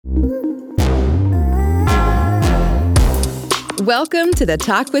Welcome to the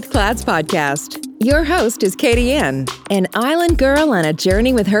Talk with Clads podcast. Your host is Katie Ann, an island girl on a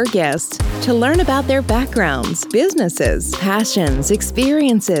journey with her guests to learn about their backgrounds, businesses, passions,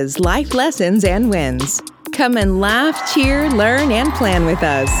 experiences, life lessons, and wins. Come and laugh, cheer, learn, and plan with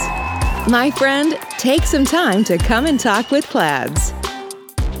us. My friend, take some time to come and talk with Clads.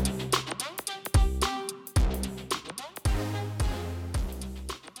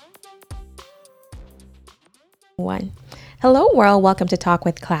 Hello world, welcome to Talk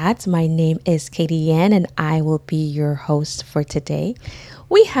with Clads. My name is Katie Yan and I will be your host for today.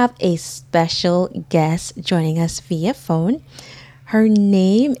 We have a special guest joining us via phone. Her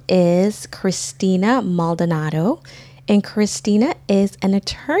name is Christina Maldonado, and Christina is an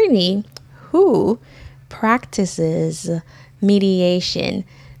attorney who practices mediation.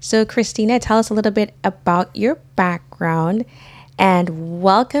 So Christina, tell us a little bit about your background and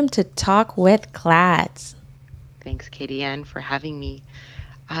welcome to Talk with Clads. Thanks, Katie Ann, for having me.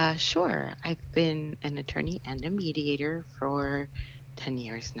 Sure, I've been an attorney and a mediator for 10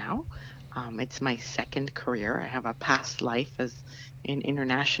 years now. It's my second career. I have a past life as in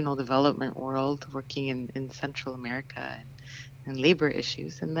international development world, working in Central America and labor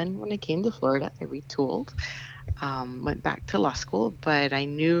issues. And then when I came to Florida, I retooled, went back to law school, but I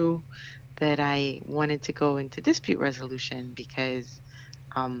knew that I wanted to go into dispute resolution because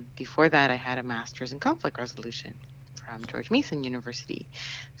before that, I had a master's in conflict resolution from George Mason University.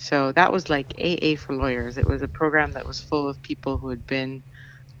 So that was like AA for lawyers. It was a program that was full of people who had been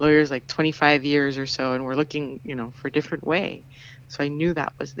lawyers like 25 years or so and were looking, for a different way. So I knew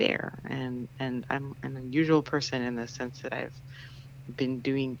that was there. And I'm an unusual person in the sense that I've been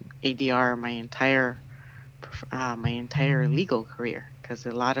doing ADR my entire legal career, because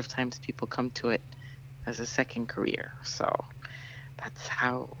a lot of times people come to it as a second career. So that's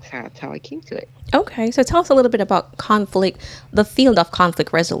how I came to it. Okay, so tell us a little bit about the field of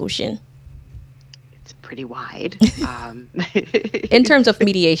conflict resolution. It's pretty wide. In terms of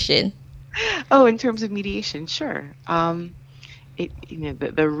mediation. Oh, in terms of mediation, sure. The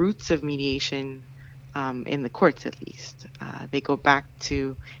roots of mediation, in the courts at least, they go back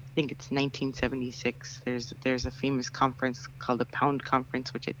to, I think it's 1976. There's a famous conference called the Pound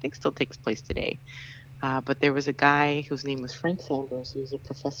Conference, which I think still takes place today. But there was a guy whose name was Frank Sanders, who was a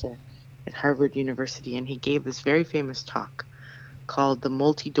professor at Harvard University, and he gave this very famous talk called the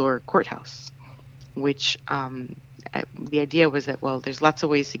Multi-Door Courthouse, which the idea was that, well, there's lots of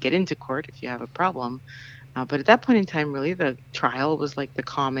ways to get into court if you have a problem. But at that point in time, really, the trial was like the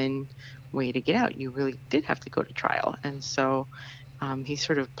common way to get out. You really did have to go to trial. And so he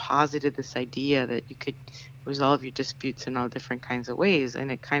sort of posited this idea that you could resolve your disputes in all different kinds of ways,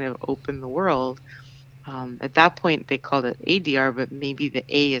 and it kind of opened the world. At that point, they called it ADR, but maybe the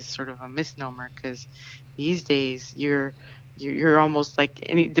A is sort of a misnomer, because these days you're almost like,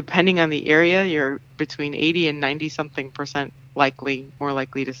 depending on the area, you're between 80 and 90 something percent more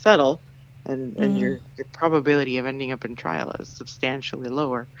likely to settle, and your probability of ending up in trial is substantially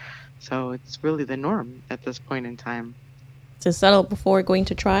lower. So it's really the norm at this point in time. To settle before going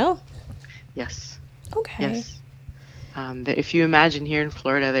to trial? Yes. Okay. Yes. If you imagine here in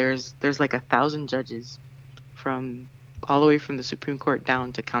Florida, there's like 1,000 judges from all the way from the Supreme Court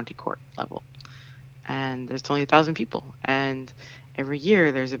down to county court level, and there's only 1,000 people, and every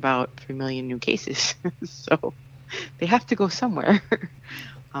year there's about 3 million new cases. So they have to go somewhere.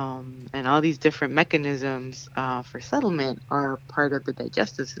 And all these different mechanisms for settlement are part of the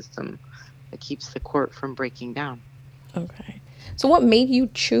digestive system that keeps the court from breaking down. Okay. So what made you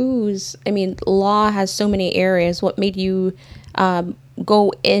choose, law has so many areas. What made you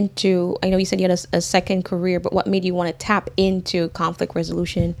go into, I know you said you had a second career, but what made you want to tap into conflict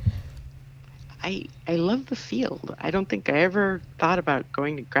resolution? I love the field. I don't think I ever thought about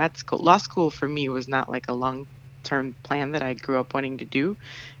going to grad school. Law school for me was not like a long-term plan that I grew up wanting to do.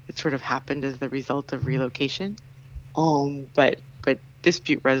 It sort of happened as the result of relocation. But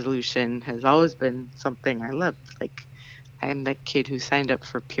dispute resolution has always been something I loved. Like, I'm that kid who signed up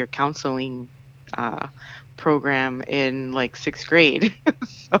for peer counseling program in like 6th grade.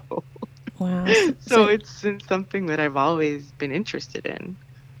 So, wow. So it's been something that I've always been interested in.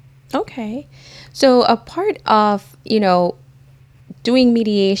 Okay. So a part of, doing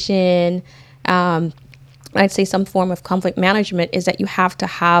mediation, I'd say some form of conflict management, is that you have to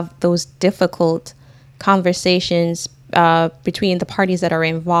have those difficult conversations between the parties that are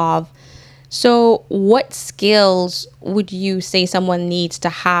involved. So what skills would you say someone needs to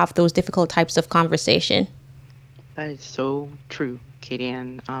have those difficult types of conversation? That is so true, Katie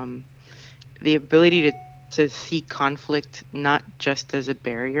Ann. The ability to see conflict not just as a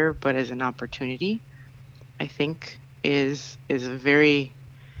barrier, but as an opportunity, I think, is a very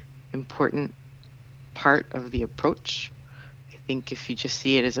important part of the approach. I think if you just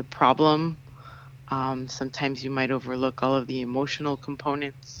see it as a problem, sometimes you might overlook all of the emotional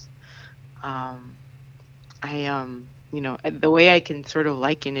components. Um, the way I can sort of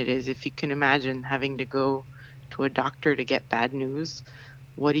liken it is if you can imagine having to go to a doctor to get bad news,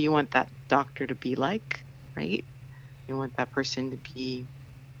 what do you want that doctor to be like, right? You want that person to be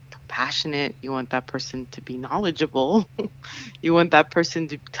compassionate. You want that person to be knowledgeable. You want that person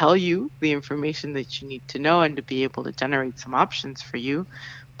to tell you the information that you need to know and to be able to generate some options for you,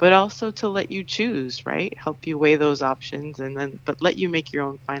 but also to let you choose, right? Help you weigh those options and then, but let you make your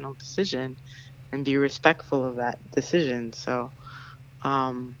own final decision and be respectful of that decision. So,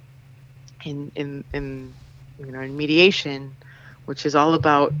 um, in in mediation, which is all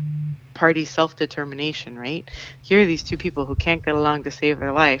about party self-determination, right? Here are these two people who can't get along to save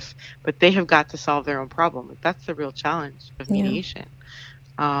their life, but they have got to solve their own problem. Like, that's the real challenge of Yeah. mediation.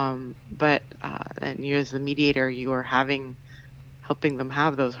 But and you, as the mediator, you are helping them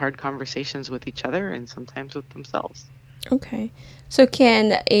have those hard conversations with each other and sometimes with themselves. Okay. So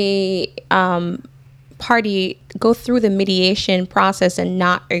can a party go through the mediation process and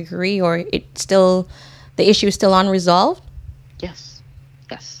not agree, or the issue is still unresolved? Yes,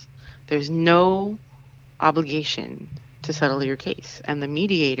 yes. There's no obligation to settle your case, and the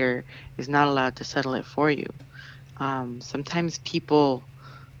mediator is not allowed to settle it for you. Sometimes people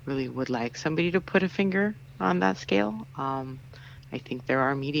really would like somebody to put a finger on that scale. I think there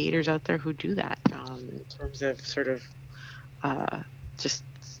are mediators out there who do that, in terms of sort of uh, just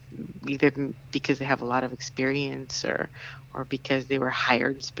either because they have a lot of experience, or because they were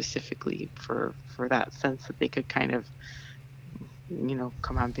hired specifically for that sense that they could kind of,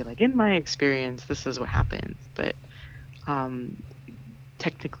 come out and be like, in my experience, this is what happens. But um,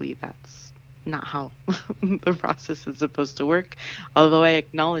 technically, that's not how the process is supposed to work. Although I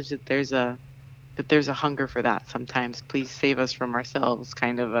acknowledge that there's a hunger for that sometimes. Please save us from ourselves,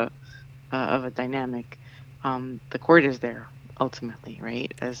 kind of a dynamic. The court is there ultimately,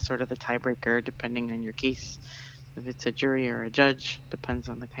 right, as sort of the tiebreaker, depending on your case. If it's a jury or a judge, depends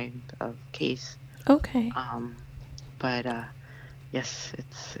on the kind of case. Okay. But yes,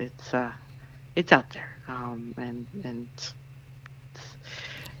 it's out there, and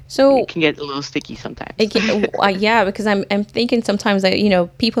So it can get a little sticky sometimes. yeah, because I'm thinking sometimes that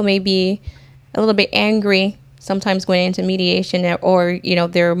people may be a little bit angry sometimes going into mediation, or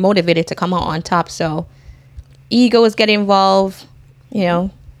they're motivated to come out on top. So egos get involved,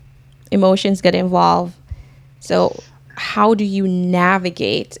 emotions get involved. So how do you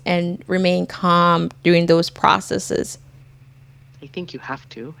navigate and remain calm during those processes? I think you have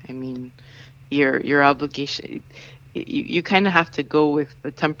to. I mean, your obligation. You kind of have to go with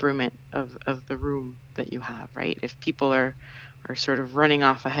the temperament of the room that you have, right? If people are sort of running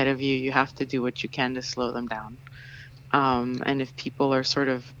off ahead of you, you have to do what you can to slow them down. And if people are sort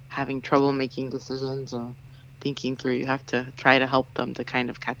of having trouble making decisions or thinking through, you have to try to help them to kind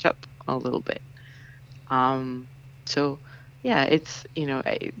of catch up a little bit. Um, so yeah, it's,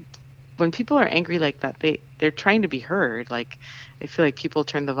 when people are angry like that, they're trying to be heard. Like, I feel like people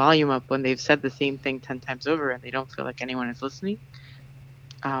turn the volume up when they've said the same thing 10 times over and they don't feel like anyone is listening.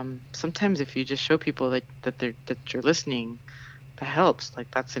 Sometimes if you just show people that you're listening, that helps. Like,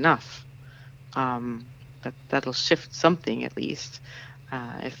 that's enough. That'll shift something at least.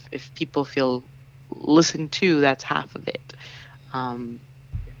 If people feel listened to, that's half of it. Um,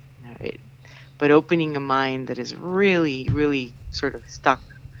 you know, it but opening a mind that is really, really sort of stuck,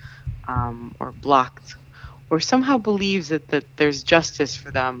 or blocked, or somehow believes that there's justice for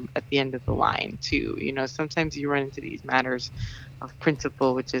them at the end of the line too. Sometimes you run into these matters of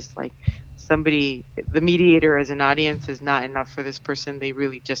principle, which is like the mediator as an audience is not enough for this person. They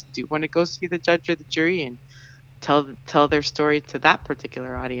really just do want to go see the judge or the jury and tell their story to that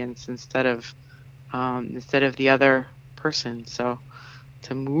particular audience instead of the other person. So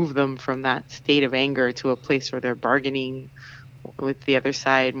to move them from that state of anger to a place where they're bargaining with the other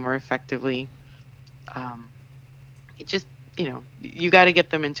side more effectively, um, it just, you got to get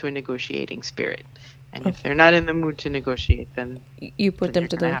them into a negotiating spirit. And if they're not in the mood to negotiate, then You put them you're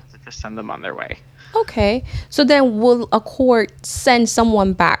to going to the have to just send them on their way. Okay. So then will a court send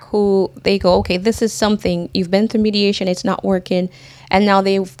someone back who they go, okay, this is something you've been through mediation, it's not working, and now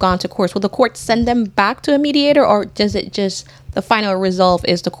they've gone to courts. Will the court send them back to a mediator, or does it just the final resolve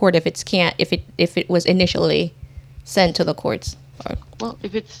is the court if it was initially sent to the courts? Well,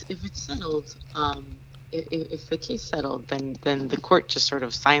 if it's settled, if the case settled, then the court just sort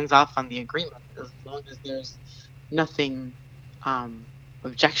of signs off on the agreement as long as there's nothing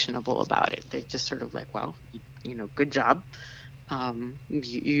objectionable about it. They just sort of like, well, good job.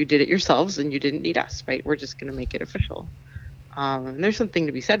 You did it yourselves and you didn't need us, right? We're just going to make it official. And there's something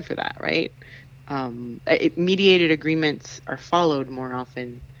to be said for that, right? Mediated agreements are followed more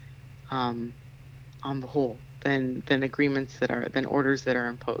often, um, on the whole, than agreements than orders that are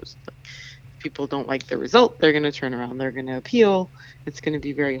imposed. Like, if people don't like the result, they're going to turn around, they're going to appeal. It's going to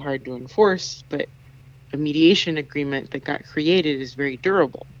be very hard to enforce, but a mediation agreement that got created is very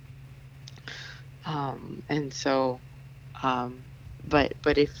durable. And so, but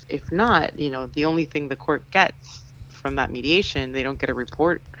if not, the only thing the court gets from that mediation, they don't get a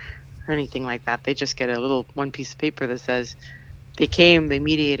report or anything like that. They just get a little one piece of paper that says they came, they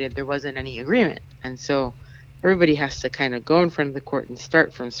mediated, there wasn't any agreement. And so everybody has to kind of go in front of the court and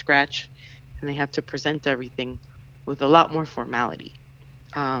start from scratch, and they have to present everything with a lot more formality.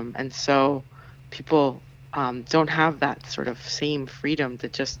 And so people don't have that sort of same freedom to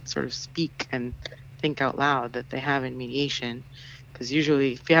just sort of speak and think out loud that they have in mediation. Because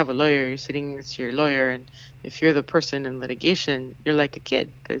usually if you have a lawyer, you're sitting next to your lawyer, and if you're the person in litigation, you're like a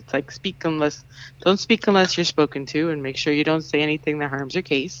kid. It's like don't speak unless you're spoken to, and make sure you don't say anything that harms your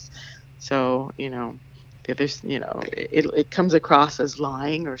case. So, there's, it comes across as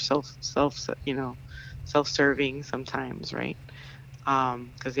lying or self-serving sometimes, right?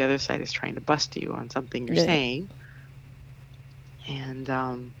 Because the other side is trying to bust you on something you're Yeah. saying. And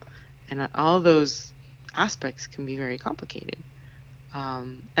all those aspects can be very complicated.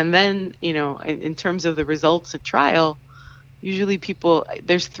 And then, in terms of the results at trial, usually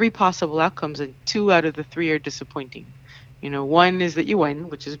there's 3 possible outcomes, and 2 out of the 3 are disappointing. One is that you win,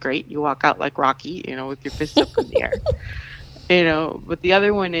 which is great. You walk out like Rocky, with your fists up in the air. But the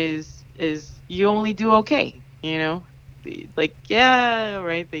other one is you only do okay, like, yeah,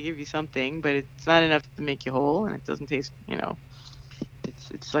 right, they give you something, but it's not enough to make you whole, and it doesn't taste,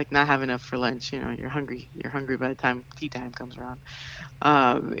 it's like not having enough for lunch. You're hungry by the time tea time comes around.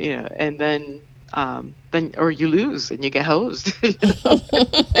 And then or you lose and you get hosed.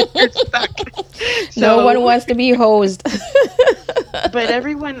 You're stuck. No one wants to be hosed. But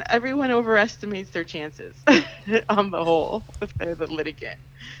everyone overestimates their chances on the whole if they're the litigant.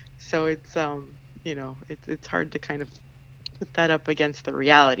 So it's it's hard to kind of put that up against the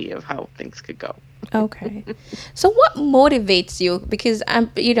reality of how things could go. Okay. So what motivates you? Because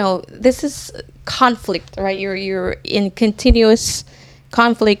this is conflict, right? You're in continuous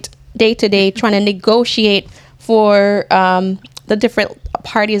conflict day to day, trying to negotiate for the different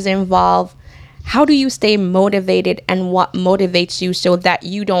parties involved. How do you stay motivated, and what motivates you so that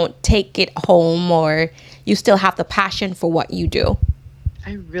you don't take it home, or you still have the passion for what you do?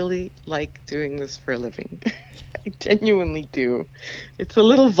 I really like doing this for a living. I genuinely do. It's a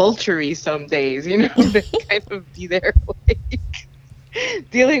little vulture-y some days, to kind of be there, like,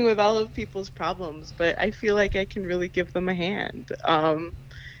 dealing with all of people's problems, but I feel like I can really give them a hand.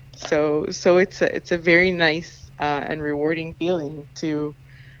 So it's a very nice and rewarding feeling to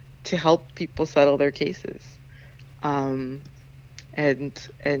help people settle their cases, and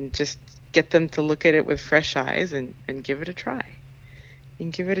just get them to look at it with fresh eyes and give it a try.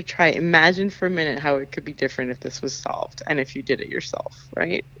 And give it a try. Imagine for a minute how it could be different if this was solved, and if you did it yourself,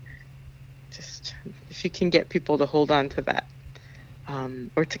 right? Just if you can get people to hold on to that,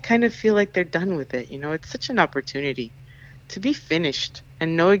 or to kind of feel like they're done with it. It's such an opportunity to be finished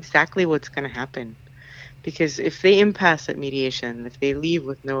and know exactly what's going to happen. Because if they impasse at mediation, if they leave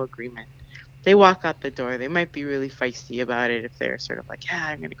with no agreement, they walk out the door, they might be really feisty about it if they're sort of like, yeah,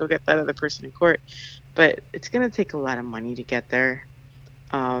 I'm going to go get that other person in court. But it's going to take a lot of money to get there.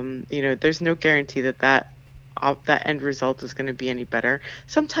 There's no guarantee that end result is going to be any better.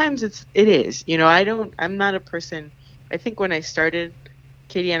 Sometimes it is. I'm not a person. I think when I started,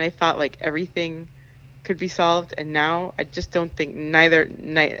 Katie, and I thought like everything could be solved, and now I just don't think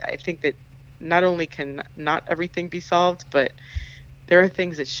I think that not only can not everything be solved, but there are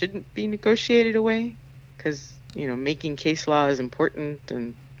things that shouldn't be negotiated away, because making case law is important,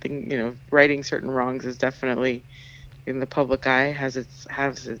 and righting certain wrongs is definitely in the public eye, has its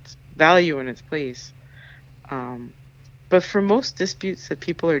value and its place. But for most disputes that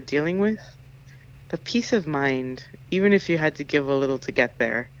people are dealing with, the peace of mind, even if you had to give a little to get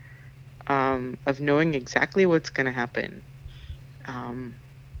there, of knowing exactly what's going to happen,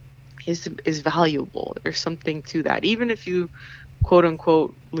 is valuable. There's something to that. Even if you quote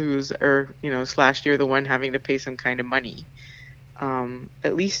unquote lose, or / you're the one having to pay some kind of money,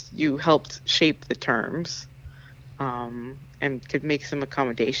 at least you helped shape the terms, and could make some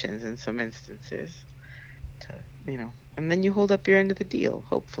accommodations in some instances, and then you hold up your end of the deal,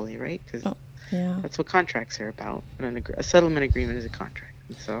 hopefully, right? Because Yeah. that's what contracts are about. And a settlement agreement is a contract.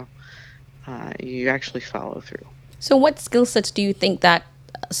 And so you actually follow through. So, what skill sets do you think that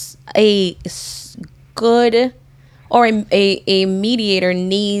good or a mediator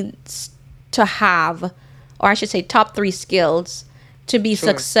needs to have, or I should say, top three skills to be Sure,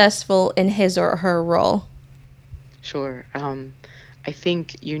 successful in his or her role? sure. I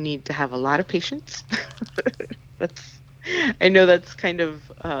think you need to have a lot of patience. That's, I know that's kind of,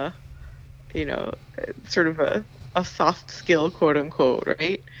 you know, sort of a soft skill, quote unquote,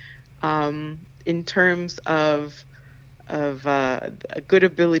 right? In terms of a good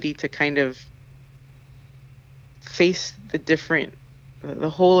ability to kind of face the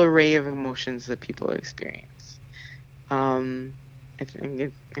whole array of emotions that people experience. Um,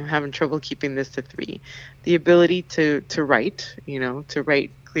 I'm having trouble keeping this to three. The ability to write, to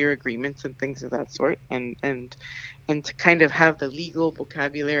write clear agreements and things of that sort, and to kind of have the legal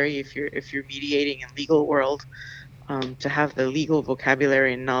vocabulary if you're mediating in legal world, to have the legal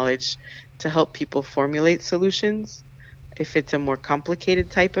vocabulary and knowledge to help people formulate solutions if it's a more complicated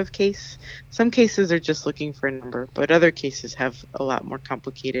type of case. Some cases are just looking for a number, but other cases have a lot more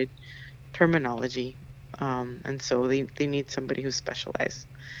complicated terminology. And so they need somebody who's specialized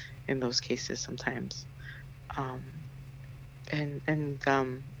in those cases sometimes. Um, and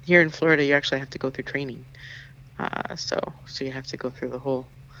here in Florida, you actually have to go through training. So you have to go through the whole.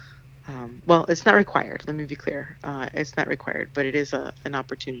 Well, it's not required. Let me be clear. It's not required, but it is an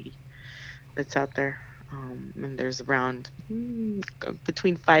opportunity that's out there. And there's around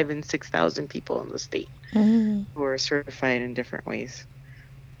between 5,000 and 6,000 people in the state who are certified in different ways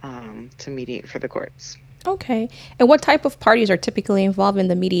to mediate for the courts. Okay. And what type of parties are typically involved in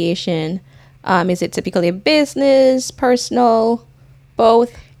the mediation? Is it typically a business, personal,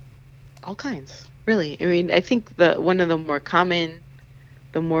 both? All kinds, really. I mean, I think one of the more common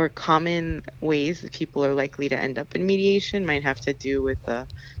ways that people are likely to end up in mediation might have to do with a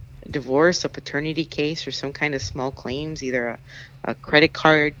divorce, a paternity case, or some kind of small claims, either a credit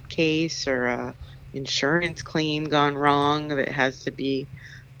card case or a insurance claim gone wrong that has to be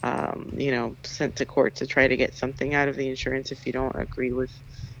sent to court to try to get something out of the insurance if you don't agree with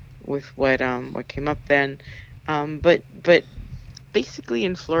what came up then. But basically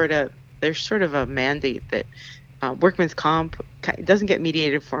in Florida, there's sort of a mandate that workman's comp doesn't get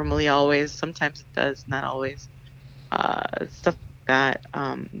mediated formally always. Sometimes it does, not always. Stuff like that.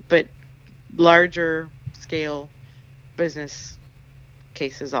 But larger scale business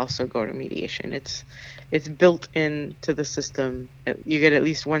cases also go to mediation. It's built into the system. You get at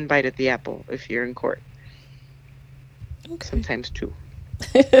least one bite at the apple if you're in court. Okay. Sometimes two.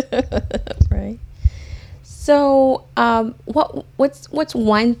 Right. So, what's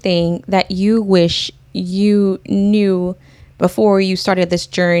one thing that you wish you knew before you started this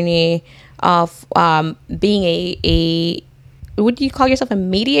journey of being a would you call yourself a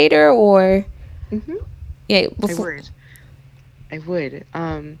mediator or Mm-hmm. yeah I before would. I would.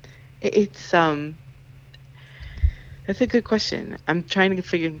 It's That's a good question. I'm trying to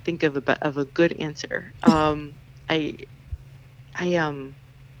think of a good answer. I I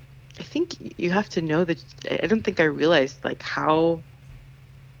I think you have to know that I don't think I realized like how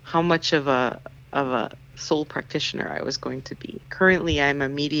much of a sole practitioner I was going to be. Currently, I'm a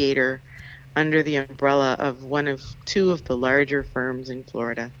mediator under the umbrella of one of two of the larger firms in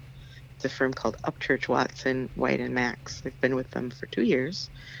Florida. It's a firm called Upchurch Watson White and Max. I've been with them for 2 years,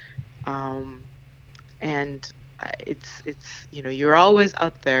 um, and it's you're always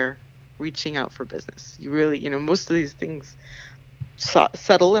out there reaching out for business. You really most of these things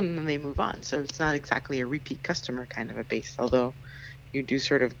settle and then they move on. So it's not exactly a repeat customer kind of a base, although you do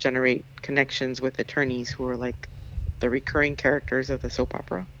sort of generate connections with attorneys who are like the recurring characters of the soap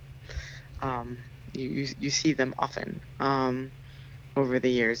opera. You see them often over the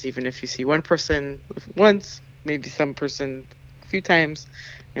years, even if you see one person once, maybe some person a few times,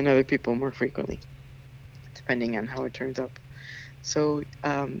 and other people more frequently, depending on how it turns up. So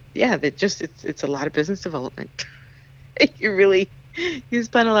yeah, that just it's a lot of business development. You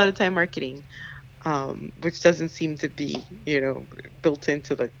spend a lot of time marketing, which doesn't seem to be built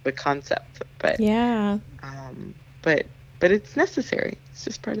into the concept, yeah um, but but it's necessary. It's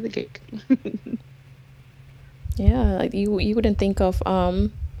just part of the gig. yeah like you wouldn't think of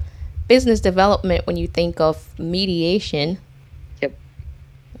business development when you think of mediation, Yep,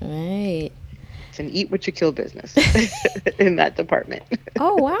 right? it's an eat what you kill business in that department.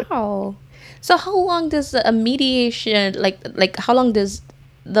 Oh wow. So how long does a mediation like how long does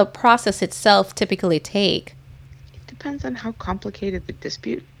the process itself typically take? It depends on how complicated the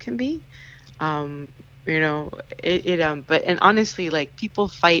dispute can be. Um, you know, but and honestly, like people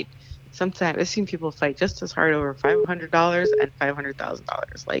fight. Sometimes I've seen people fight just as hard over $500 and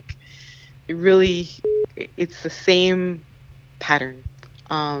 $500,000. Like really, it's the same pattern.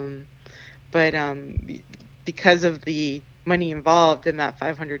 Um, but because of the money involved in that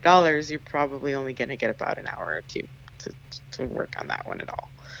 $500, you're probably only going to get about an hour or two to, to work on that one at all.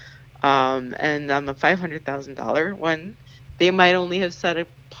 And on the $500,000 one, they might only have set a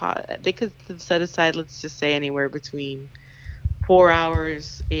pot, they could have set aside, let's just say, anywhere between 4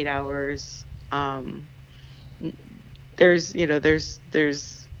 hours, 8 hours. There's,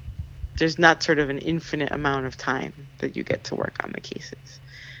 there's not sort of an infinite amount of time that you get to work on the cases.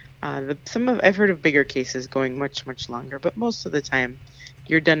 I've heard of bigger cases going much, much longer, but most of the time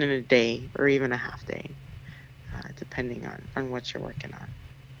you're done in a day or even a half day, depending on what you're working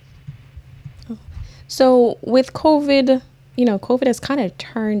on. So with COVID, COVID has kind of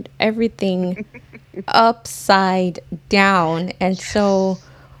turned everything upside down. And so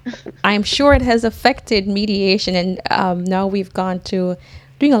I'm sure it has affected mediation. And now we've gone to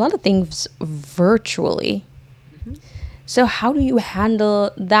doing a lot of things virtually. Mm-hmm. So how do you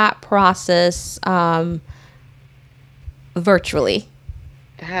handle that process virtually?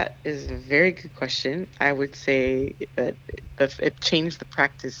 That is a very good question. I would say that it changed the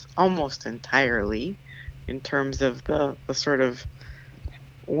practice almost entirely in terms of the sort of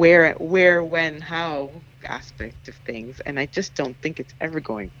where, when, how aspect of things. And I just don't think it's ever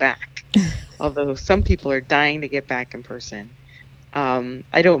going back. Although some people are dying to get back in person.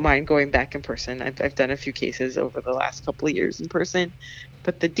 I don't mind going back in person. I've done a few cases over the last couple of years in person,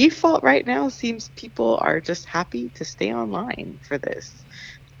 but the default right now seems people are just happy to stay online for this.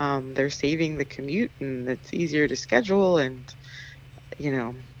 They're saving the commute, and it's easier to schedule, and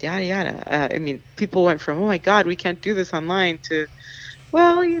yada yada. I mean, people went from, oh my God, we can't do this online, to,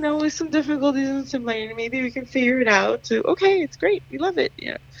 well, with some difficulties and some learning, maybe we can figure it out, to, okay, it's great, we love it.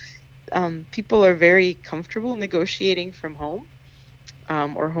 People are very comfortable negotiating from home.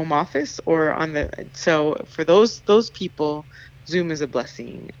 Or home office, or so for those people, Zoom is a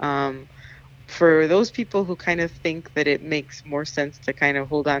blessing. For those people who kind of think that it makes more sense to kind of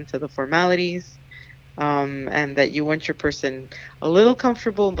hold on to the formalities, and that you want your person a little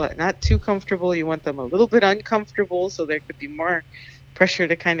comfortable but not too comfortable, you want them a little bit uncomfortable so there could be more pressure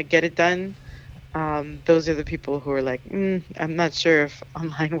to kind of get it done. Those are the people who are like, I'm not sure if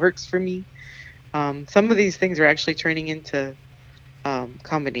online works for me. Some of these things are actually turning into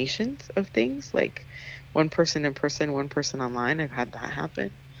combinations of things, like one person in person, one person online. I've had that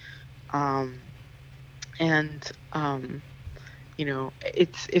happen.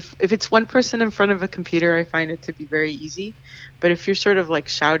 It's if it's one person in front of a computer, I find it to be very easy. But if you're sort of like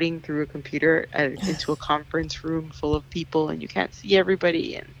shouting through a computer into a conference room full of people and you can't see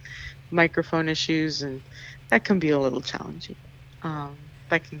everybody, and microphone issues, and that can be a little challenging.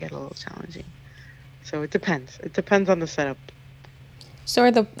 That can get a little challenging. So it depends. It depends on the setup. So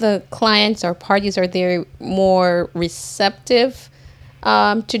are the clients or parties, are they more receptive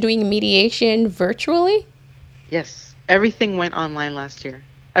to doing mediation virtually? Yes. Everything went online last year.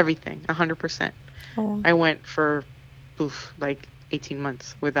 Everything. 100%. Oh. I went for, like 18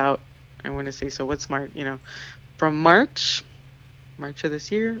 months without, I want to say, so what's smart, from March of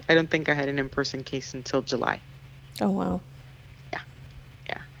this year, I don't think I had an in-person case until July. Oh, wow.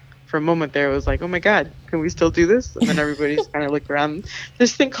 For a moment there, it was like, oh my God, can we still do this? And then everybody's kind of looked around.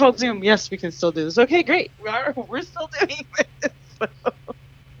 This thing called Zoom. Yes, we can still do this. Okay, great. We're still doing this.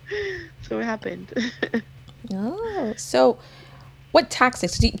 So it happened. Oh, so what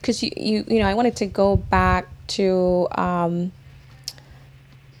tactics? Because I wanted to go back to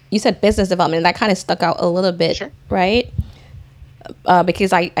you said business development, and that kind of stuck out a little bit, Sure. Right?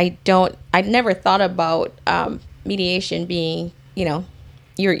 Because I never thought about mediation being,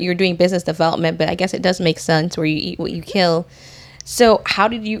 you're doing business development, but I guess it does make sense where you eat what you kill. So how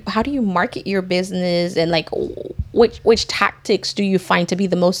do you market your business, and like which tactics do you find to be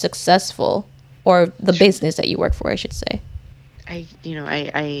the most successful, or the business that you work for, I should say?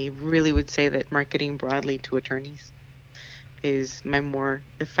 I really would say that marketing broadly to attorneys is my more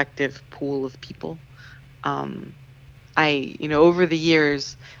effective pool of people. Over the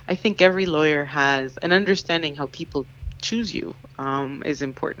years, I think every lawyer has an understanding how people choose you is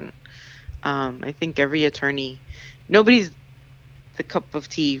important. I think every attorney, nobody's the cup of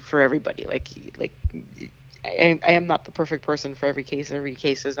tea for everybody. I am not the perfect person for every case. Every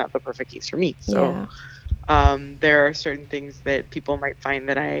case is not the perfect case for me. So there are certain things that people might find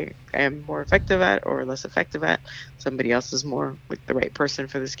that I am more effective at or less effective at. Somebody else is more like the right person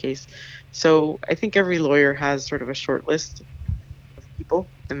for this case. So I think every lawyer has sort of a short list of people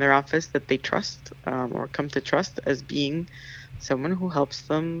in their office that they trust, or come to trust as being someone who helps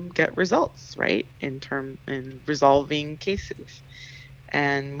them get results, right, in resolving cases.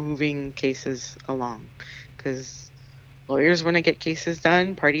 and moving cases along. Because lawyers want to get cases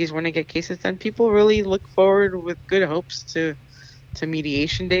done, parties want to get cases done. People really look forward with good hopes to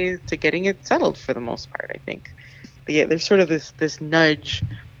mediation day, to getting it settled for the most part, I think. But yeah, there's sort of this nudge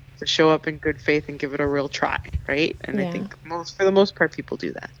to show up in good faith and give it a real try, right? And I Yeah. think for the most part, people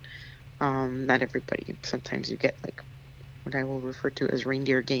do that. Not everybody. Sometimes you get like what I will refer to as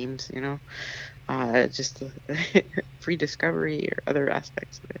reindeer games, just free discovery or other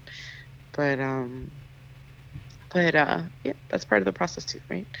aspects of it. But yeah, that's part of the process too,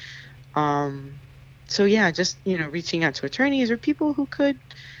 right? Um, so yeah, just reaching out to attorneys or people who could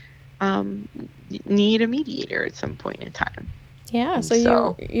need a mediator at some point in time. Yeah. And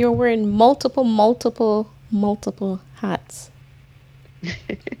So you're wearing multiple hats.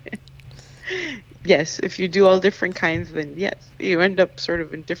 yes, if you do all different kinds, then yes, you end up sort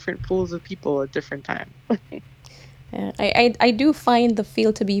of in different pools of people at different times. Yeah, I do find the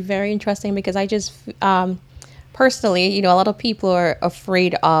field to be very interesting because I just personally, a lot of people are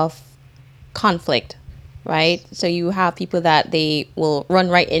afraid of conflict, right? So you have people that they will run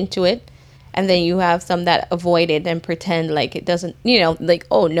right into it, and then you have some that avoid it and pretend like it doesn't, like,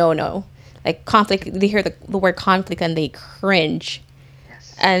 oh, no. Like conflict, they hear the word conflict and they cringe.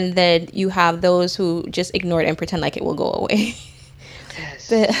 Yes. And then you have those who just ignore it and pretend like it will go away. Yes.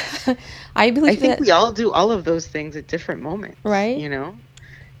 But I I believe think that, we all do all of those things at different moments, right?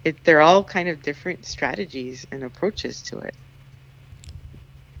 They're all kind of different strategies and approaches to it.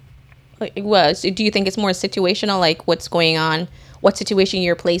 Like, well, so do you think it's more situational, like what's going on, what situation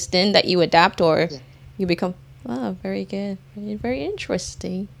you're placed in that you adapt, or Yeah. you become, oh, very good, very, very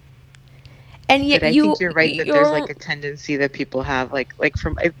interesting. And yet But I think you're right that there's like you're, a tendency that people have, like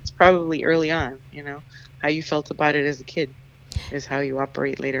from it's probably early on, how you felt about it as a kid is how you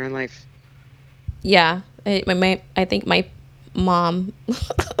operate later in life. yeah, I think my mom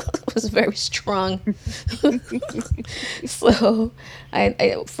was very strong. So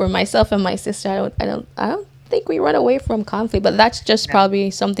I for myself and my sister, I don't think we run away from conflict, but that's just No,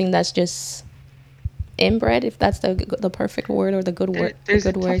 probably something that's just inbred, if that's the perfect word or the good word, the there's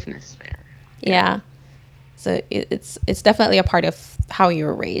a good word. toughness there. Yeah. Yeah. So it's definitely a part of how you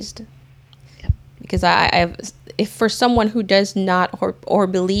were raised. Yep. Because I've, if for someone who does not or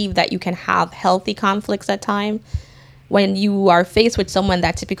believe that you can have healthy conflicts at time, when you are faced with someone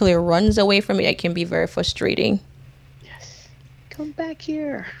that typically runs away from it can be very frustrating. Yes. Come back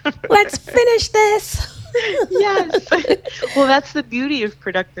here. Let's finish this. Yes. Well, that's the beauty of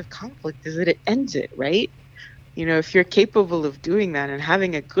productive conflict, is that it ends it, right? If you're capable of doing that and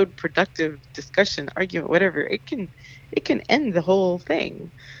having a good productive discussion, argument, whatever, it can end the whole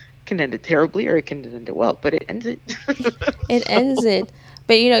thing. It can end it terribly or it can end it well, but it ends it. It So, ends it.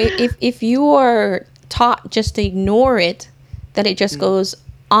 But if you are taught just to ignore it, then it just mm, goes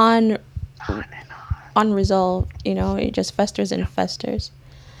on on and on. unresolved. It just festers and festers.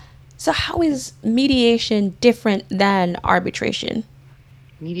 So how is mediation different than arbitration?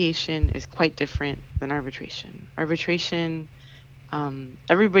 Mediation is quite different than arbitration. Arbitration,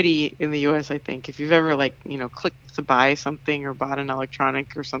 everybody in the US, I think, if you've ever clicked to buy something or bought an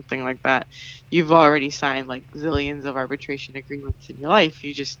electronic or something like that, you've already signed like zillions of arbitration agreements in your life.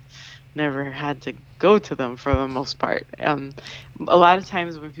 You just never had to go to them for the most part. A lot of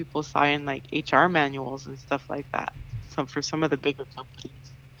times when people sign like HR manuals and stuff like that, for some of the bigger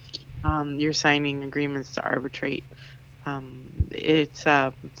companies, you're signing agreements to arbitrate. It's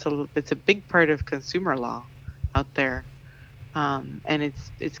a big part of consumer law out there, and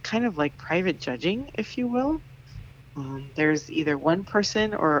it's kind of like private judging, if you will. There's either one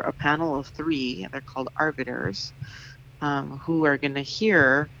person or a panel of three. They're called arbiters, who are going to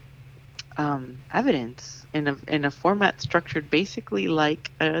hear evidence in a format structured basically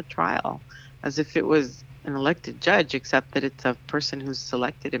like a trial, as if it was an elected judge, except that it's a person who's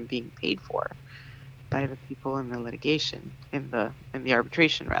selected and being paid for by the people in the litigation, in the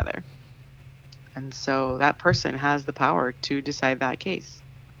arbitration rather. And so that person has the power to decide that case.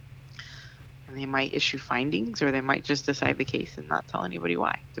 And they might issue findings, or they might just decide the case and not tell anybody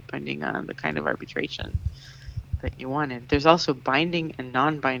why, depending on the kind of arbitration that you wanted. There's also binding and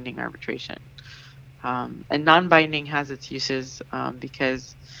non-binding arbitration. And non-binding has its uses,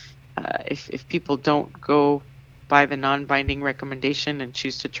 because if people don't go by the non-binding recommendation and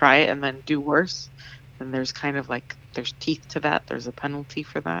choose to try it and then do worse, then there's kind of like, there's teeth to that. There's a penalty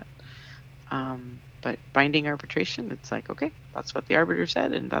for that. But binding arbitration, it's like, okay, that's what the arbiter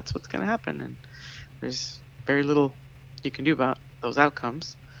said, and that's what's going to happen. And there's very little you can do about those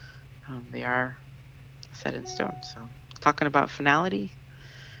outcomes. They are set in stone. So talking about finality,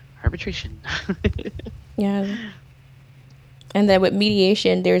 arbitration. Yeah. And then with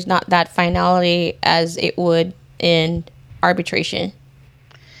mediation, there's not that finality as it would in arbitration.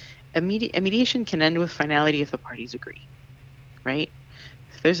 A mediation can end with finality if the parties agree, right?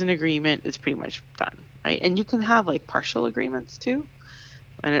 If there's an agreement, it's pretty much done, right? And you can have like partial agreements too,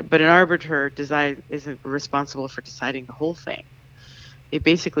 but an arbiter isn't responsible for deciding the whole thing.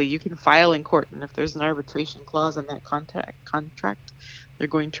 You can file in court, and if there's an arbitration clause in that contract, they're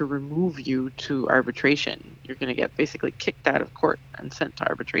going to remove you to arbitration. You're going to get basically kicked out of court and sent to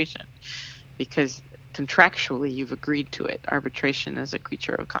arbitration because contractually you've agreed to it. Arbitration is a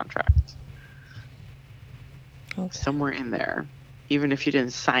creature of contract. Okay. Somewhere in there, even if you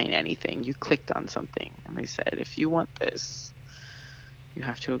didn't sign anything, you clicked on something and they said, if you want this, you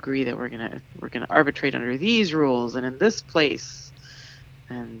have to agree that we're gonna arbitrate under these rules and in this place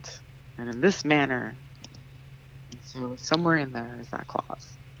and in this manner. So somewhere in there is that clause.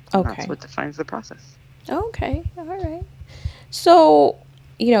 And Okay. That's what defines the process. Okay. All right. So,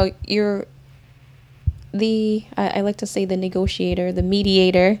 you're I like to say the negotiator, the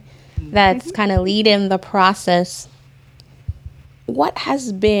mediator that's kind of leading the process. What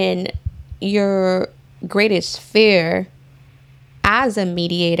has been your greatest fear as a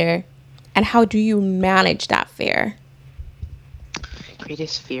mediator, and how do you manage that fear?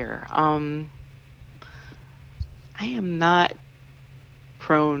 Greatest fear. I am not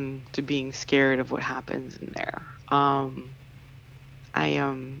prone to being scared of what happens in there. I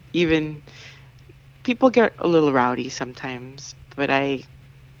am even people get a little rowdy sometimes, but I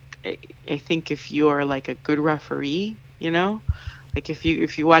think if you're like a good referee, like if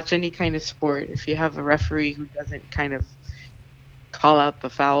you watch any kind of sport, if you have a referee who doesn't kind of call out the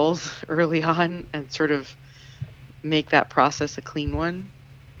fouls early on and sort of make that process a clean one,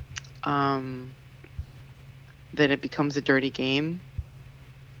 then it becomes a dirty game,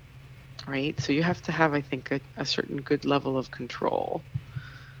 right? So you have to have, I think, a certain good level of control.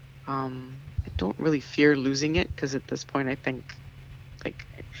 I don't really fear losing it because at this point I think like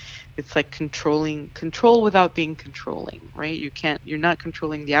it's like control without being controlling, right? You're not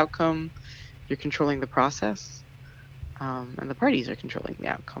controlling the outcome, you're controlling the process, and the parties are controlling the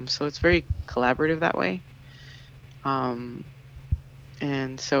outcome. So it's very collaborative that way. And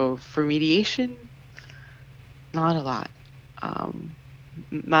so for mediation, not a lot.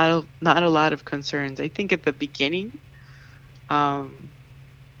 Not a lot of concerns. I think at the beginning,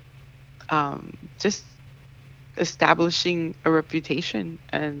 just establishing a reputation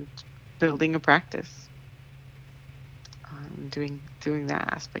and building a practice, doing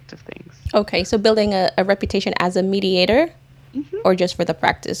that aspect of things. Okay, so building a reputation as a mediator, or just for the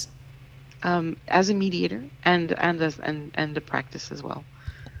practice? As a mediator and the practice as well.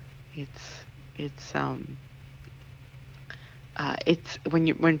 It's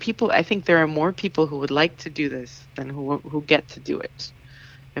when people, I think there are more people who would like to do this than who get to do it,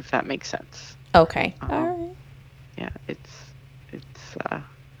 if that makes sense. Okay. All right. Yeah,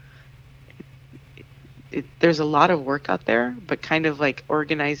 there's a lot of work out there, but kind of like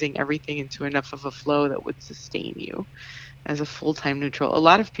organizing everything into enough of a flow that would sustain you as a full-time neutral. A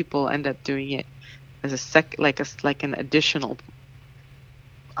lot of people end up doing it as like an additional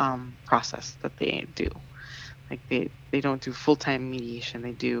process that they do. Like they don't do full-time mediation,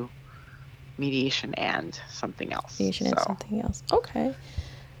 they do mediation and something else. And something else. Okay.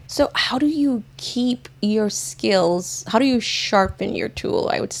 So how do you keep your skills? How do you sharpen your tool,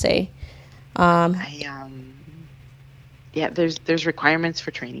 I would say? There's requirements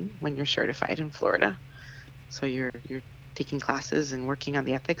for training when you're certified in Florida. So you're taking classes and working on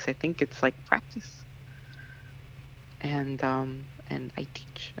the ethics. I think it's like practice. And I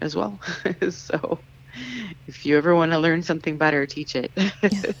teach as well. So if you ever want to learn something better, teach it.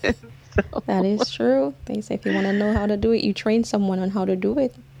 So. That is true. They say if you want to know how to do it, you train someone on how to do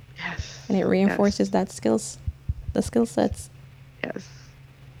it. Yes. And it reinforces the skill sets. Yes.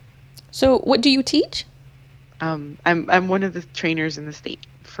 So what do you teach? I'm one of the trainers in the state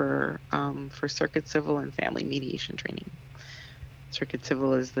for circuit civil and family mediation training. Circuit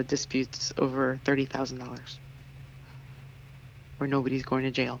civil is the disputes over $30,000, where nobody's going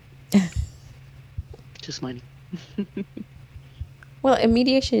to jail. Just money. Well, in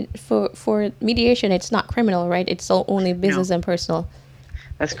mediation, for mediation, it's not criminal, right? It's only business and personal.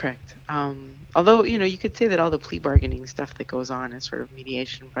 That's correct. Although, you could say that all the plea bargaining stuff that goes on is sort of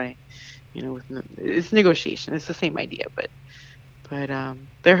mediation by, it's negotiation. It's the same idea, but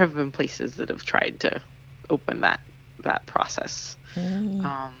there have been places that have tried to open that process.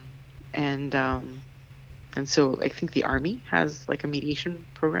 And so I think the Army has like a mediation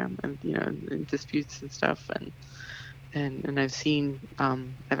program and, and disputes and stuff. And I've seen,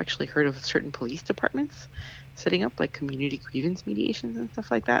 I've actually heard of certain police departments setting up like community grievance mediations and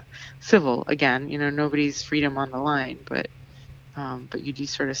stuff like that. Civil, again, nobody's freedom on the line, but you do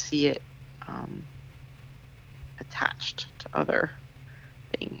sort of see it attached to other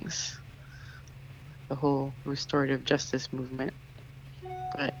things. The whole restorative justice movement,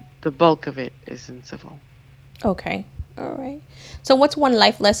 but the bulk of it is in civil. Okay. All right. So what's one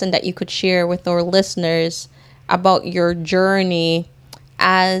life lesson that you could share with our listeners about your journey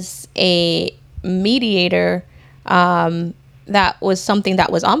as a mediator? That was something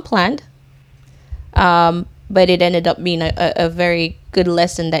that was unplanned, but it ended up being a very good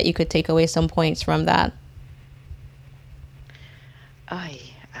lesson that you could take away some points from that. A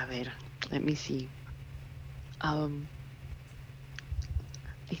ver, let me see. I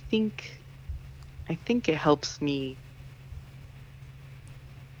think it helps me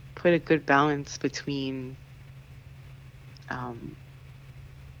put a good balance between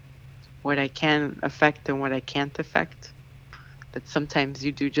what I can affect and what I can't affect. That sometimes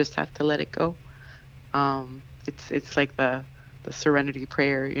you do just have to let it go. It's like the serenity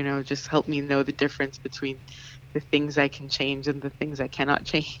prayer, just help me know the difference between the things I can change and the things I cannot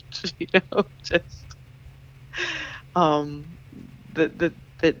change. Just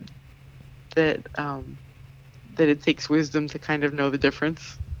that it takes wisdom to kind of know the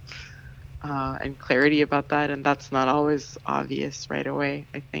difference, and clarity about that, and that's not always obvious right away,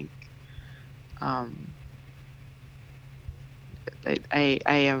 I think. I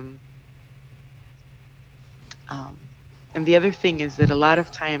am, and the other thing is that a lot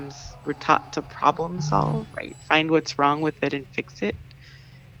of times we're taught to problem solve, right? Find what's wrong with it and fix it.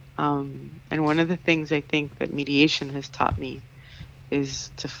 And one of the things I think that mediation has taught me is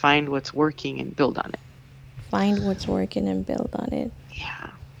to find what's working and build on it. Find what's working and build on it.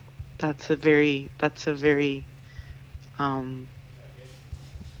 Yeah, that's a very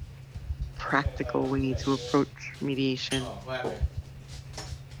practical way to approach mediation.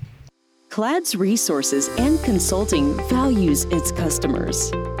 CLADS Resources and Consulting values its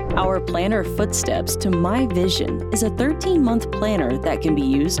customers. Our planner Footsteps to My Vision is a 13-month planner that can be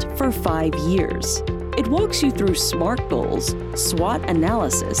used for 5 years. It walks you through SMART goals, SWOT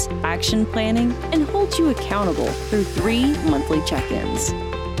analysis, action planning, and holds you accountable through 3 monthly check-ins.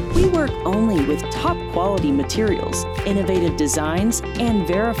 We work only with top quality materials, innovative designs, and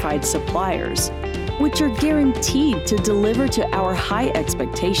verified suppliers, which are guaranteed to deliver to our high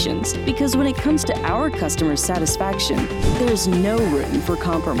expectations, because when it comes to our customer satisfaction, there's no room for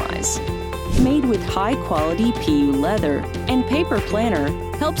compromise. Made with high-quality PU leather and paper planner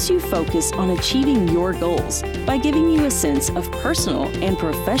helps you focus on achieving your goals by giving you a sense of personal and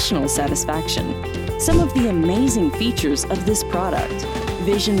professional satisfaction. Some of the amazing features of this product: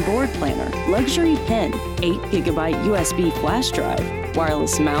 Vision Board Planner, luxury pen, 8GB USB flash drive,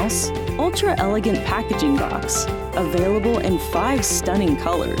 wireless mouse, ultra-elegant packaging box, available in 5 stunning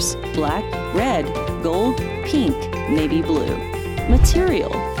colors: black, red, gold, pink, navy blue.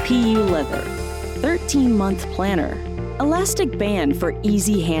 Material: PU leather. 13-month planner. Elastic band for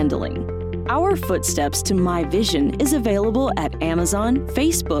easy handling. Our Footsteps to My Vision is available at Amazon,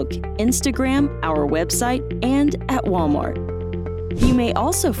 Facebook, Instagram, our website, and at Walmart. You may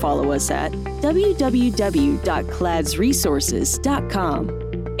also follow us at www.cladsresources.com,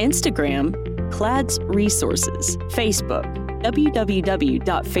 Instagram, Clads Resources, Facebook,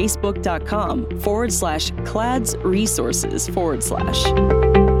 www.facebook.com/Clads Resources/.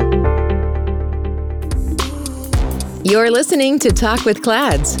 You're listening to Talk with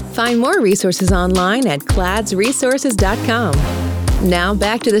Clads. Find more resources online at cladsresources.com. Now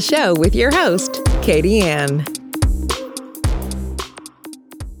back to the show with your host, Katie Ann.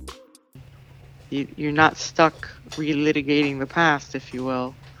 You're not stuck relitigating the past, if you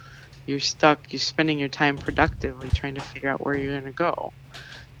will. You're spending your time productively trying to figure out where you're going to go.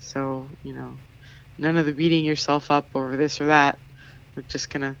 So, none of the beating yourself up over this or that. We're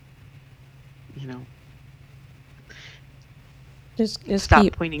just going to, just stop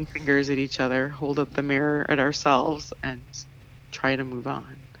keep pointing fingers at each other, hold up the mirror at ourselves, and try to move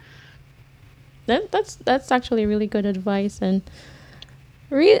on. That's actually really good advice, and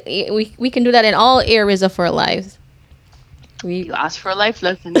really we can do that in all areas of our lives. You asked for a life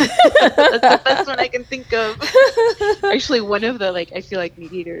lesson. That's the best one I can think of. Actually, one of the, I feel like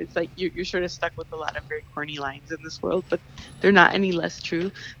mediators, you're sort of stuck with a lot of very corny lines in this world, but they're not any less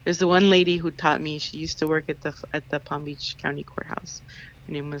true. There's the one lady who taught me. She used to work at the Palm Beach County Courthouse.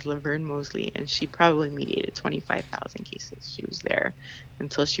 Her name was Laverne Mosley, and she probably mediated 25,000 cases. She was there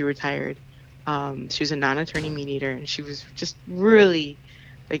until she retired. She was a non-attorney mediator, and she was just really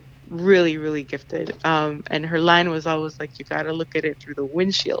really, really gifted. And her line was always like, you got to look at it through the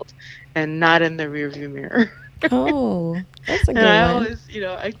windshield and not in the rearview mirror. Oh, that's a And good I one. always,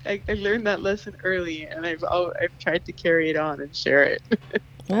 I learned that lesson early, and I've tried to carry it on and share it.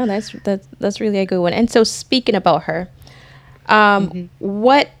 Oh, that's really a good one. And so speaking about her, Mhm.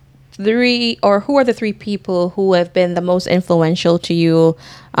 what three or who are the three people who have been the most influential to you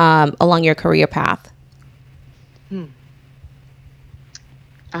along your career path? Hmm.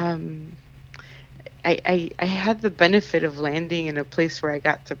 Um, I had the benefit of landing in a place where I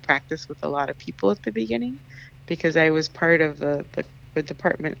got to practice with a lot of people at the beginning, because I was part of the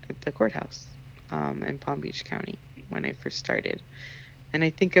department at the courthouse in Palm Beach County when I first started. And I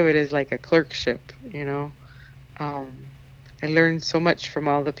think of it as like a clerkship, you know. Um, I learned so much from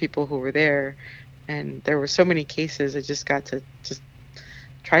all the people who were there, and there were so many cases. I just got to just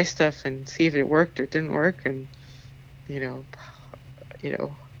try stuff and see if it worked or didn't work, and you know, you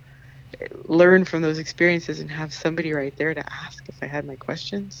know, learn from those experiences and have somebody right there to ask if I had my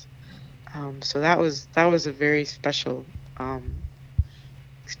questions. So that was a very special um,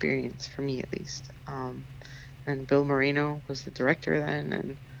 experience for me, at least. And Bill Moreno was the director then,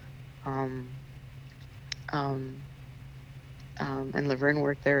 and um, um, and Laverne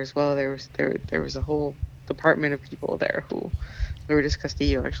worked there as well. There was a whole department of people there who Lourdes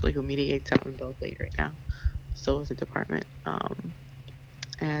Castillo, actually, who mediates out in Bellblade right now, still with the department.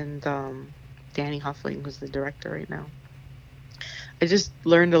 And Danny Hoffling, who's the director right now. I just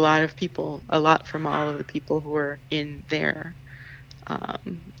learned a lot from all of the people who were in there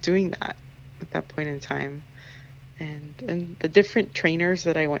doing that at that point in time. And the different trainers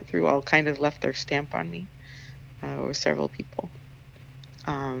that I went through all kind of left their stamp on me. Were several people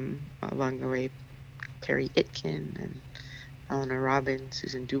along the way. Terry Itkin and Eleanor Robbins,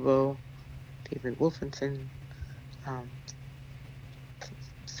 Susan Dubo, David Wolfenson. Um,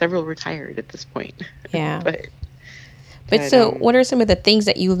 Several retired at this point. Yeah. but But but so what are some of the things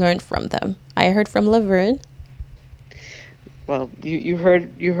that you learned from them? I heard from Laverne. well, you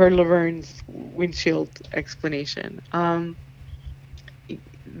heard Laverne's windshield explanation.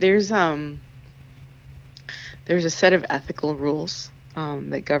 There's there's a set of ethical rules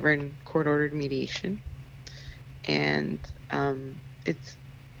that govern court-ordered mediation, and it's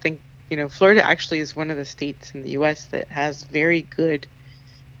think Florida actually is one of the states in the U.S. that has very good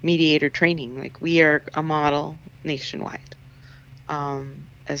mediator training. Like, we are a model nationwide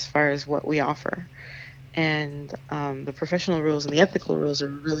as far as what we offer, and the professional rules and the ethical rules are a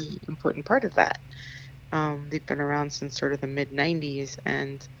really important part of that. They've been around since sort of the mid 90s,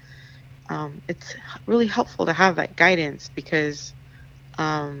 and it's really helpful to have that guidance, because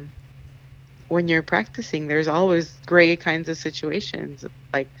um, when you're practicing, there's always gray kinds of situations,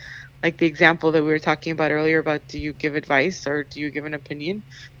 like the example that we were talking about earlier about, do you give advice or do you give an opinion?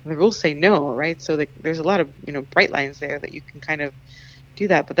 And the rules say no, right? So there's a lot of bright lines there that you can kind of do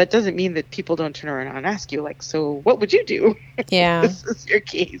that, but that doesn't mean that people don't turn around and ask you, like, so what would you do if Yeah. this is your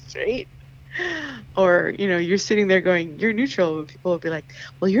case, right? Or you're sitting there going, you're neutral, and people will be like,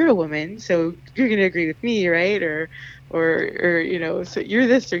 well, you're a woman, so you're going to agree with me, right? Or so you're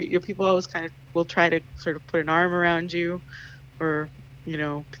this, or people always kind of will try to sort of put an arm around you, or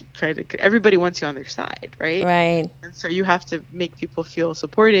try to. Everybody wants you on their side, right? Right. And so you have to make people feel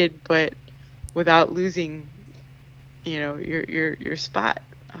supported, but without losing your spot,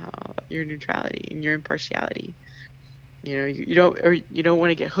 your neutrality and your impartiality. You don't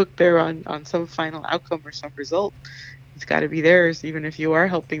want to get hooked there on some final outcome or some result. It's got to be theirs, even if you are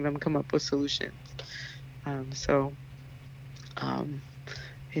helping them come up with solutions. So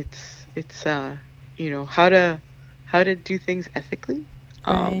it's how to do things ethically,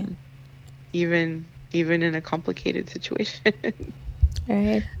 Right. even in a complicated situation.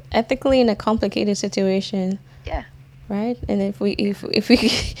 Right. Ethically in a complicated situation. Yeah. Right. And if we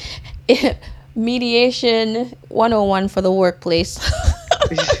mediation 101 for the workplace.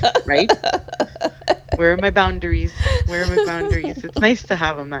 Right? Where are my boundaries? It's nice to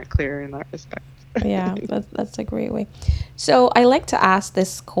have them that clear in that respect. Yeah, that's a great way. So I like to ask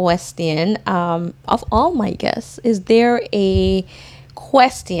this question of all my guests. Is there a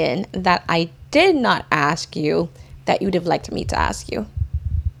question that I did not ask you that you would have liked me to ask you?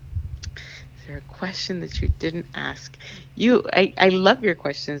 Is there a question that you didn't ask? I love your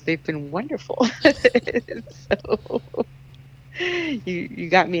questions. They've been wonderful. So you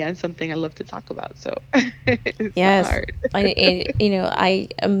got me on something I love to talk about. So it's Yes, not hard.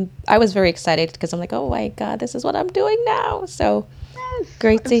 I was very excited because I'm like, oh my God, this is what I'm doing now. So Yes,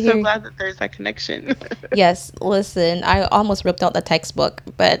 great I'm to so hear. glad that there's that connection. Yes, listen, I almost ripped out the textbook,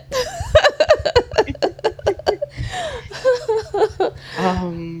 but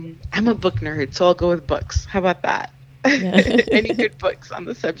I'm a book nerd, so I'll go with books. How about that? Yeah. Any good books on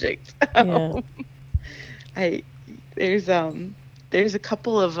the subject? Yeah. I there's a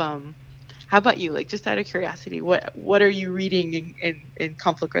couple of how about you? Like, just out of curiosity, what are you reading in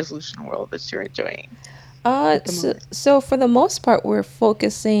conflict resolution world that you're enjoying at the moment? So for the most part, we're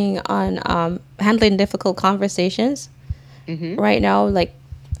focusing on handling difficult conversations Mm-hmm. right now. Like,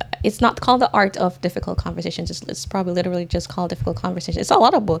 it's not called the art of difficult conversations. It's probably literally just called difficult conversations. It's a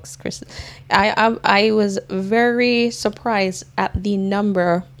lot of books, Chris. I was very surprised at the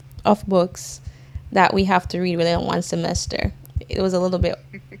number of books that we have to read within one semester. It was a little bit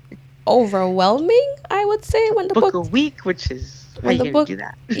overwhelming, I would say, when the Book a book week, which is how when you the gonna book do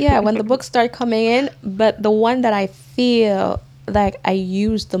that? yeah, when the books start coming in. But the one that I feel like I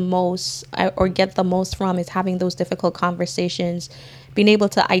use the most, or get the most from, is having those difficult conversations, being able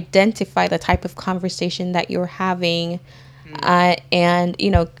to identify the type of conversation that you're having, and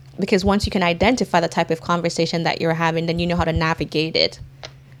because once you can identify the type of conversation that you're having, then you know how to navigate it.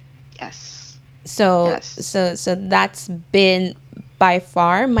 Yes. So Yes. so that's been by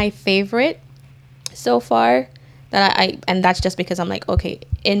far my favorite so far. That and that's just because I'm like, okay,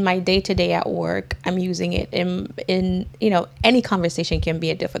 in my day to day at work, I'm using it in any conversation can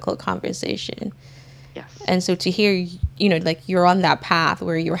be a difficult conversation. Yes. And so to hear, like, you're on that path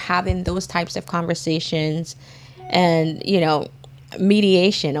where you're having those types of conversations, and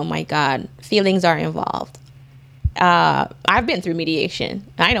mediation, oh my God, feelings are involved. I've been through mediation.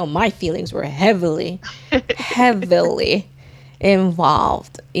 I know my feelings were heavily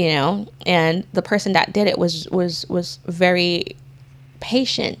involved, and the person that did it was very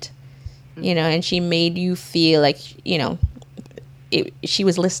patient, and she made you feel like, she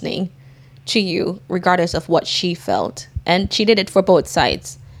was listening to you regardless of what she felt, and she did it for both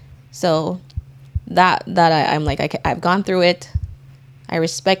sides. So I'm like, I've gone through it. I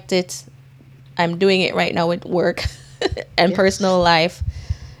respect it. I'm doing it right now with work and Yes. personal life.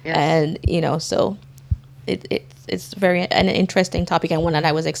 Yes. And so it's very an interesting topic, and one that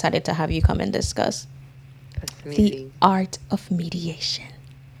I was excited to have you come and discuss. That's The amazing. art of mediation.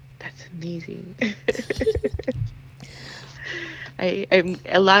 That's amazing.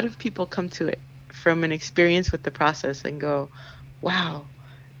 A lot of people come to it from an experience with the process and go, wow,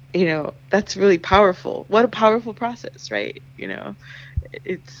 that's really powerful. What a powerful process, right?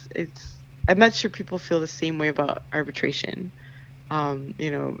 It's I'm not sure people feel the same way about arbitration.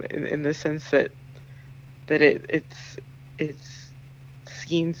 In the sense that it's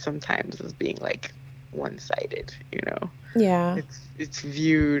seen sometimes as being like one-sided. Yeah. It's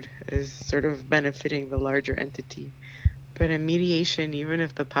viewed as sort of benefiting the larger entity. But in mediation, even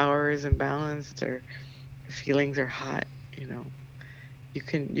if the power is imbalanced or the feelings are hot, you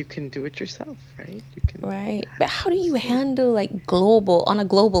can do it yourself, right? You can. Right. But how do you handle, like, on a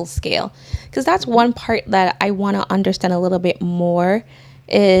global scale? Because that's one part that I want to understand a little bit more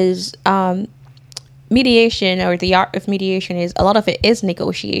is mediation, or the art of mediation, is a lot of it is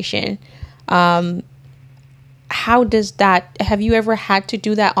negotiation. How does that, have you ever had to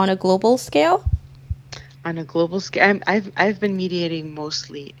do that on a global scale? On a global scale, I've been mediating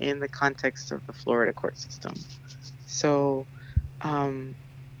mostly in the context of the Florida court system. So, I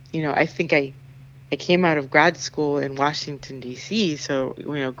think I came out of grad school in Washington, D.C. So,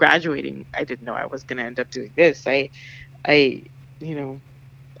 graduating, I didn't know I was going to end up doing this. I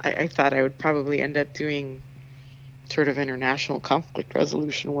thought I would probably end up doing sort of international conflict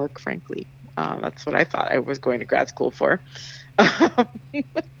resolution work, frankly. That's what I thought I was going to grad school for.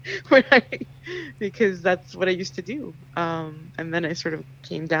 Because that's what I used to do. And then I sort of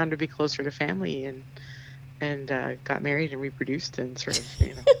came down to be closer to family and got married and reproduced and sort of,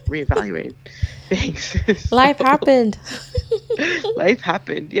 reevaluated things. Life happened. Life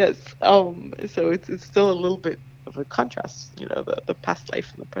happened, yes. So it's still a little bit of a contrast, the past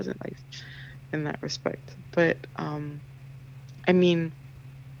life and the present life in that respect. But I mean,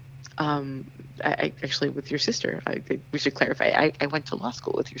 I actually, with your sister, we should clarify. I went to law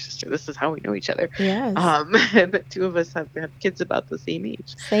school with your sister. This is how we know each other. Yes. And the two of us have kids about the same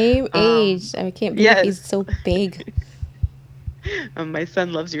age. Same age. I can't believe yes. he's so big. My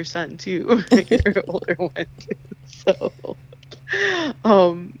son loves your son too, your older one.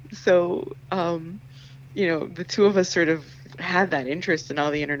 The two of us sort of had that interest in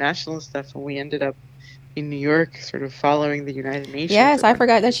all the international stuff, and we ended up in New York, sort of following the United Nations. Yes, I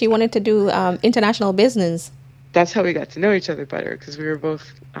forgot that she wanted to do international business. That's how we got to know each other better, because we were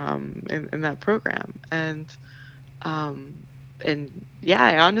both in that program. And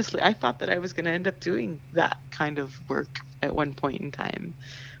yeah, I thought that I was going to end up doing that kind of work at one point in time.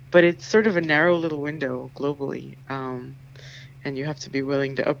 But it's sort of a narrow little window globally. and you have to be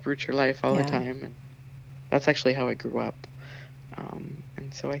willing to uproot your life all the time. And that's actually how I grew up.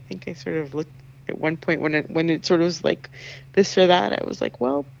 And so I think I sort of looked at one point when it sort of was like this or that, I was like,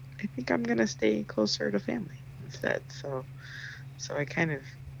 well, I think I'm gonna stay closer to family instead. So I kind of,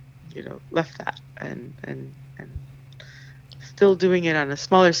 left that and still doing it on a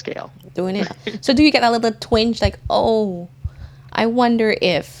smaller scale. Doing it. So do you get a little twinge like, oh, I wonder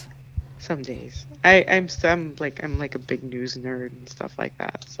if? Some days I'm like a big news nerd and stuff like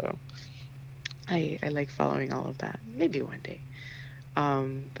that. So I like following all of that. Maybe one day.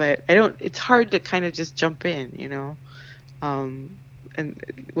 But I don't. It's hard to kind of just jump in, and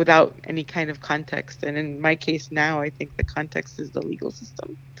without any kind of context. And in my case now, I think the context is the legal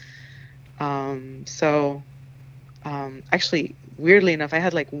system. Actually, weirdly enough, I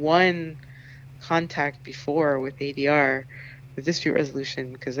had like one contact before with ADR, with dispute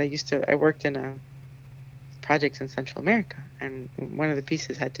resolution, because I worked in projects in Central America, and one of the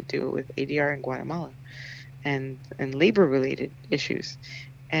pieces had to do with ADR in Guatemala and labor related issues.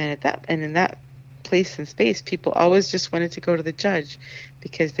 And in that place and space, people always just wanted to go to the judge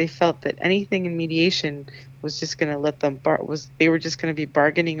because they felt that anything in mediation was just going to let them they were just going to be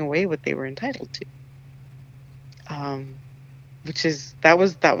bargaining away what they were entitled to. That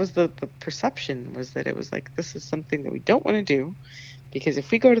was the perception, was that it was like, this is something that we don't want to do, because if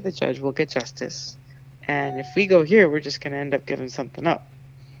we go to the judge, we'll get justice, and if we go here, we're just going to end up giving something up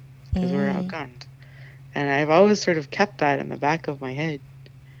because we're outgunned. And I've always sort of kept that in the back of my head,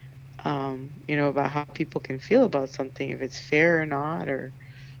 about how people can feel about something, if it's fair or not, or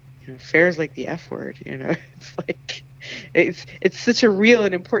fair is like the F word. It's like it's such a real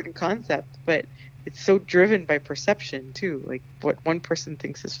and important concept, but it's so driven by perception too. Like what one person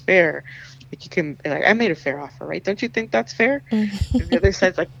thinks is fair, like you can, like, I made a fair offer, right? Don't you think that's fair? And the other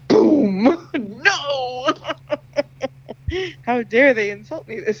side's like, boom, no, how dare they insult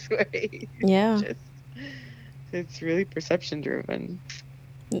me this way? Yeah, it's really perception driven.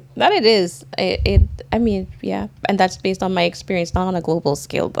 That it is. I mean, yeah, and that's based on my experience, not on a global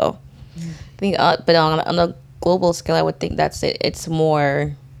scale though. I think, but on a global scale, I would think that's it. It's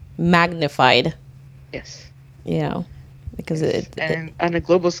more magnified. Yes. Because and on a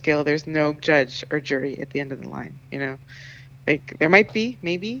global scale, there's no judge or jury at the end of the line. Like there might be,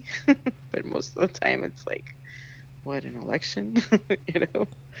 maybe, but most of the time it's like, what, an election?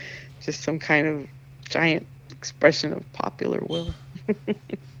 Just some kind of giant expression of popular will.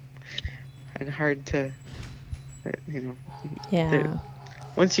 And hard to, yeah.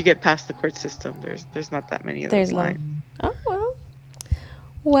 Once you get past the court system, there's not that many of those lines. Oh,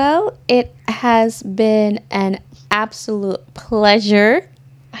 well, it has been an absolute pleasure.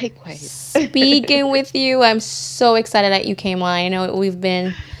 Likewise. Speaking with you. I'm so excited that you came on. I know we've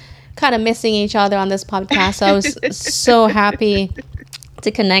been kind of missing each other on this podcast, so I was so happy to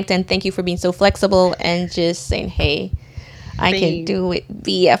connect, and thank you for being so flexible and just saying, hey, I can do it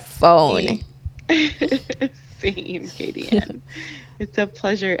via phone. Same, Katie Ann. It's a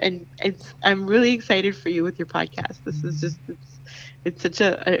pleasure, and I'm really excited for you with your podcast. This is just it's such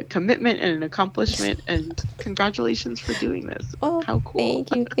a commitment and an accomplishment, and congratulations for doing this. Oh, how cool.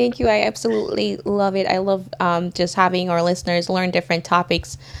 Thank you. I absolutely love it. I love just having our listeners learn different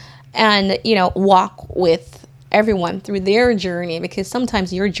topics and walk with everyone through their journey, because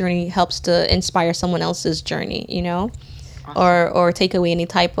sometimes your journey helps to inspire someone else's journey, awesome. or take away any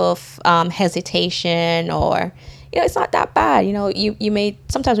type of hesitation, or it's not that bad. You may,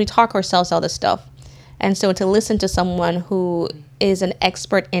 sometimes we talk ourselves out of stuff, and so to listen to someone who is an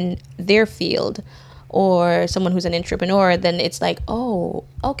expert in their field, or someone who's an entrepreneur, then it's like, oh,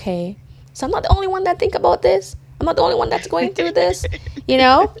 okay, so I'm not the only one that think about this. I'm not the only one that's going through this,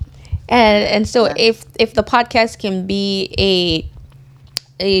 And so if the podcast can be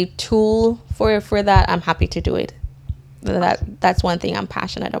a tool for that, I'm happy to do it. That's one thing I'm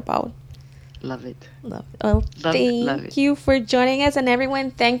passionate about. Love it. Well, thank you for joining us, and everyone,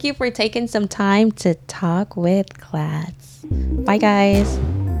 thank you for taking some time to talk with Clads. Bye, guys.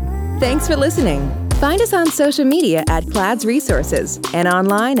 Thanks for listening. Find us on social media at Clads Resources and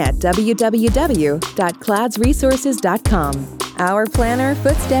online at www.cladsresources.com. Our planner,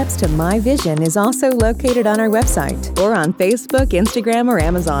 Footsteps to My Vision, is also located on our website or on Facebook, Instagram, or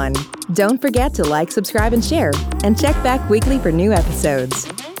Amazon. Don't forget to like, subscribe, and share, and check back weekly for new episodes.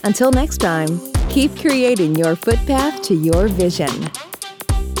 Until next time, keep creating your footpath to your vision.